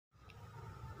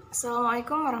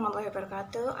Assalamualaikum warahmatullahi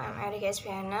wabarakatuh. I'm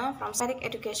ERIKA from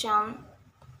Education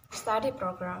Study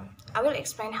Program. I will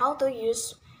explain how to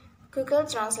use Google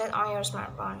Translate on your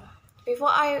smartphone. Before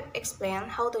I explain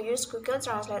how to use Google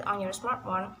Translate on your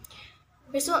smartphone,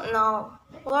 we should know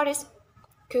what is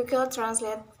Google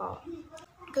Translate for.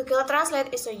 Google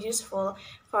Translate is useful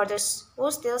for those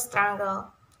who still struggle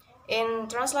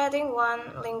in translating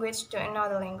one language to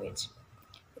another language.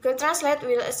 Google Translate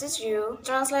will assist you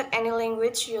translate any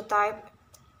language you type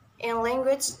in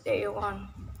language that you want.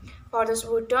 For those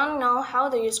who don't know how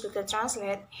to use Google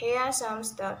Translate, here are some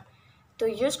steps to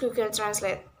use Google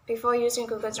Translate. Before using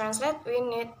Google Translate, we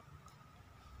need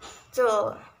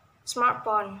the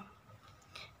smartphone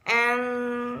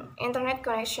and internet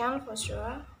connection for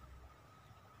sure.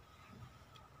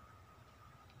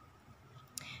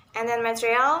 And then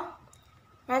material.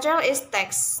 Material is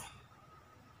text.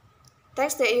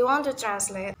 Text that you want to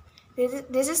translate.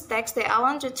 This is text that I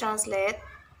want to translate.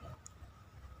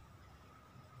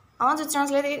 I want to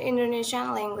translate it in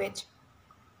Indonesian language.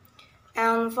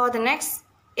 And for the next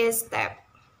is step.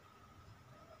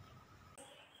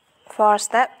 For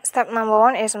step number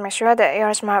 1 is make sure that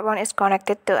your smartphone is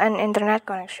connected to an internet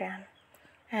connection.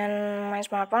 And my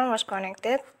smartphone was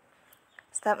connected.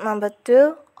 Step number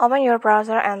 2, open your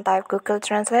browser and type Google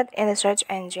Translate in the search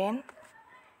engine.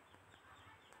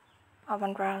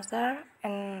 Open browser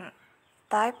and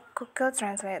type Google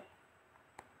Translate.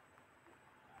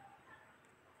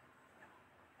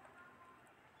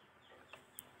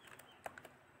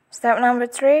 Step number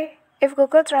 3, if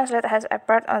Google Translate has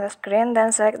appeared on the screen,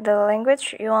 then select the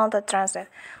language you want to translate.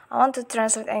 I want to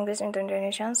translate English into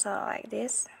Indonesian, so like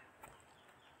this.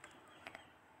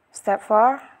 Step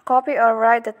 4, copy or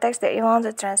write the text that you want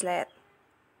to translate.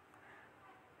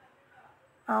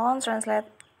 I want to translate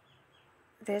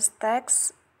this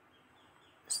text,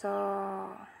 so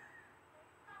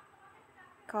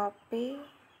copy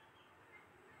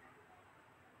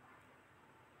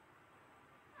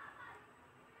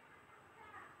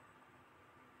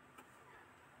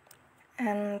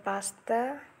and paste.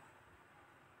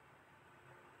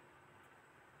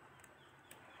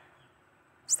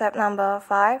 Step number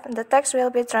 5, the text will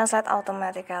be translated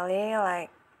automatically like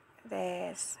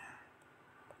this.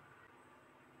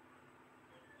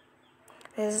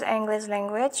 This is English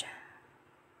language.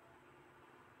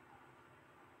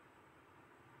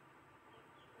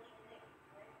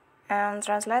 And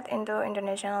translate into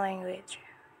Indonesian language.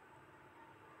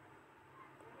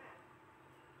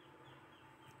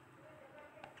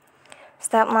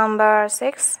 Step number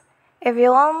 6, if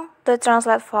you want to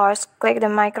translate voice, click the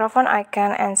microphone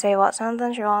icon and say what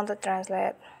sentence you want to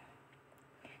translate.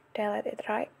 Did I let it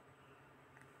right?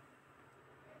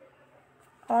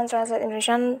 I want to translate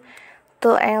Indonesian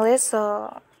to English,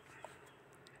 so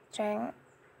change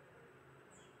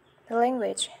the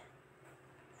language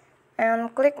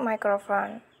and click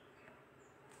microphone.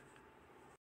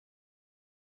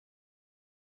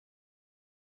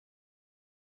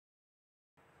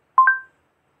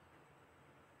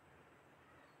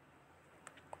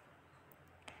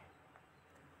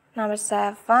 Number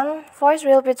 7, voice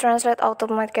will be translated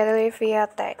automatically via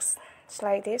text. It's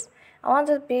like this. I want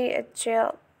to be a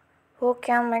child who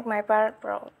can make my parent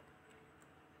proud.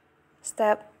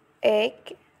 Step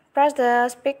 8, press the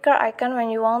speaker icon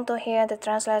when you want to hear the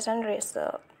translation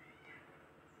result.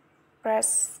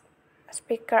 Press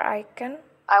speaker icon.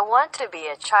 I want to be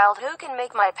a child who can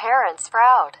make my parents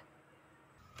proud.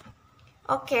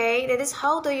 Okay, that is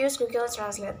how to use Google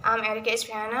Translate. I'm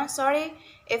ERIKA. Sorry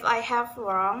if I have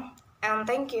wrong. And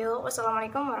thank you.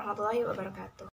 Wassalamualaikum warahmatullahi wabarakatuh.